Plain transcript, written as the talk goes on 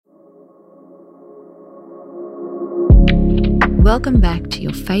Welcome back to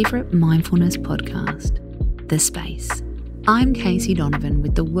your favourite mindfulness podcast, The Space. I'm Casey Donovan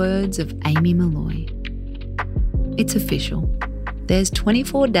with the words of Amy Malloy. It's official. There's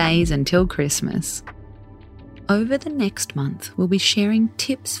 24 days until Christmas. Over the next month, we'll be sharing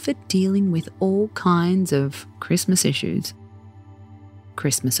tips for dealing with all kinds of Christmas issues.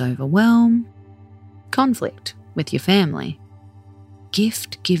 Christmas overwhelm, conflict with your family,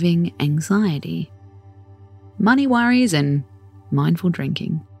 gift-giving anxiety, money worries and mindful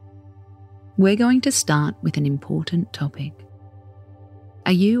drinking. We're going to start with an important topic.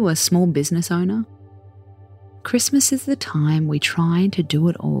 Are you a small business owner? Christmas is the time we try to do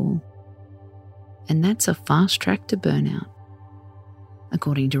it all, and that's a fast track to burnout.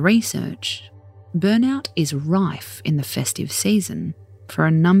 According to research, burnout is rife in the festive season for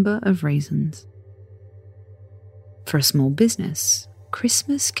a number of reasons. For a small business,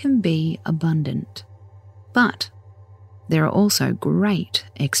 Christmas can be abundant, but there are also great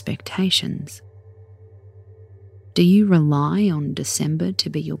expectations. Do you rely on December to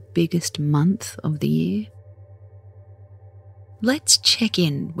be your biggest month of the year? Let's check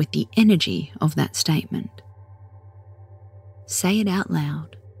in with the energy of that statement. Say it out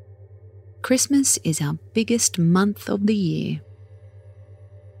loud. Christmas is our biggest month of the year.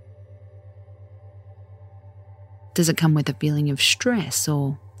 Does it come with a feeling of stress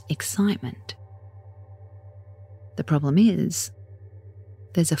or excitement? The problem is,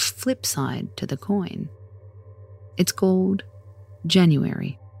 there's a flip side to the coin. It's called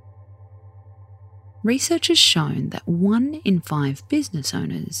January. Research has shown that 1 in 5 business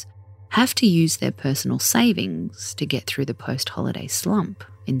owners have to use their personal savings to get through the post-holiday slump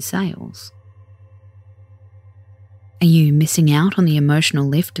in sales. Are you missing out on the emotional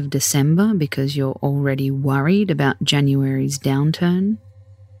lift of December because you're already worried about January's downturn?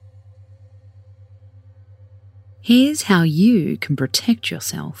 Here's how you can protect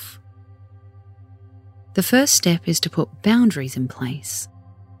yourself. The first step is to put boundaries in place.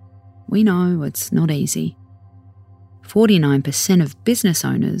 We know it's not easy. 49% of business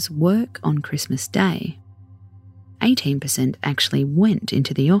owners work on Christmas Day. 18% actually went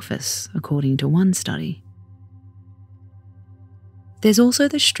into the office, according to one study. There's also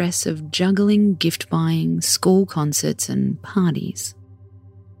the stress of juggling gift buying, school concerts and parties.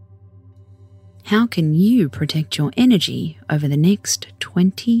 How can you protect your energy over the next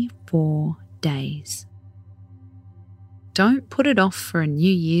 24 days? Don't put it off for a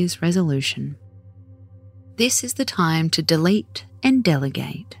New Year's resolution. This is the time to delete and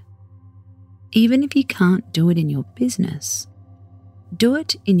delegate. Even if you can't do it in your business, do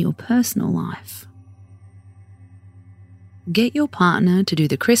it in your personal life. Get your partner to do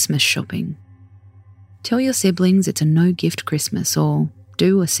the Christmas shopping. Tell your siblings it's a no-gift Christmas or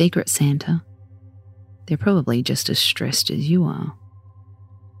do a secret Santa. They're probably just as stressed as you are.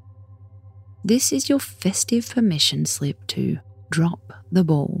 This is your festive permission slip to drop the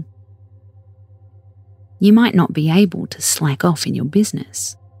ball. You might not be able to slack off in your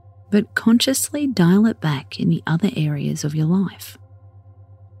business, but consciously dial it back in the other areas of your life.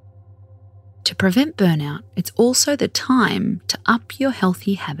 To prevent burnout, it's also the time to up your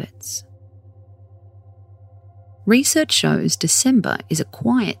healthy habits. Research shows December is a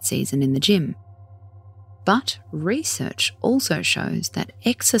quiet season in the gym. But research also shows that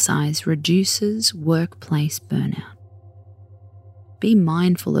exercise reduces workplace burnout. Be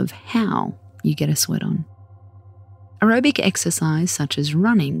mindful of how you get a sweat on. Aerobic exercise such as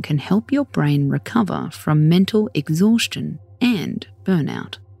running can help your brain recover from mental exhaustion and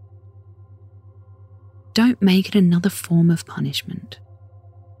burnout. Don't make it another form of punishment.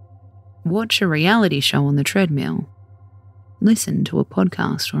 Watch a reality show on the treadmill. Listen to a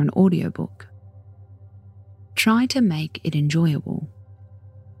podcast or an audiobook. Try to make it enjoyable.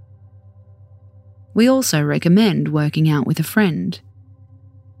 We also recommend working out with a friend.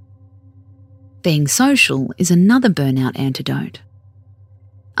 Being social is another burnout antidote.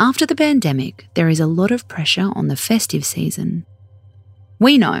 After the pandemic, there is a lot of pressure on the festive season.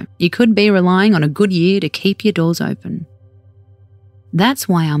 We know you could be relying on a good year to keep your doors open. That's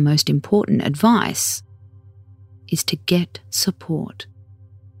why our most important advice is to get support.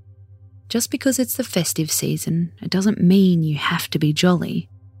 Just because it's the festive season, it doesn't mean you have to be jolly.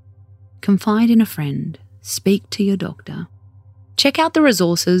 Confide in a friend, speak to your doctor. Check out the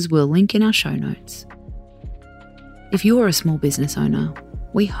resources we'll link in our show notes. If you're a small business owner,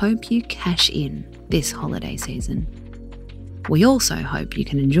 we hope you cash in this holiday season. We also hope you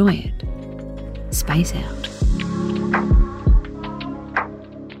can enjoy it. Space out.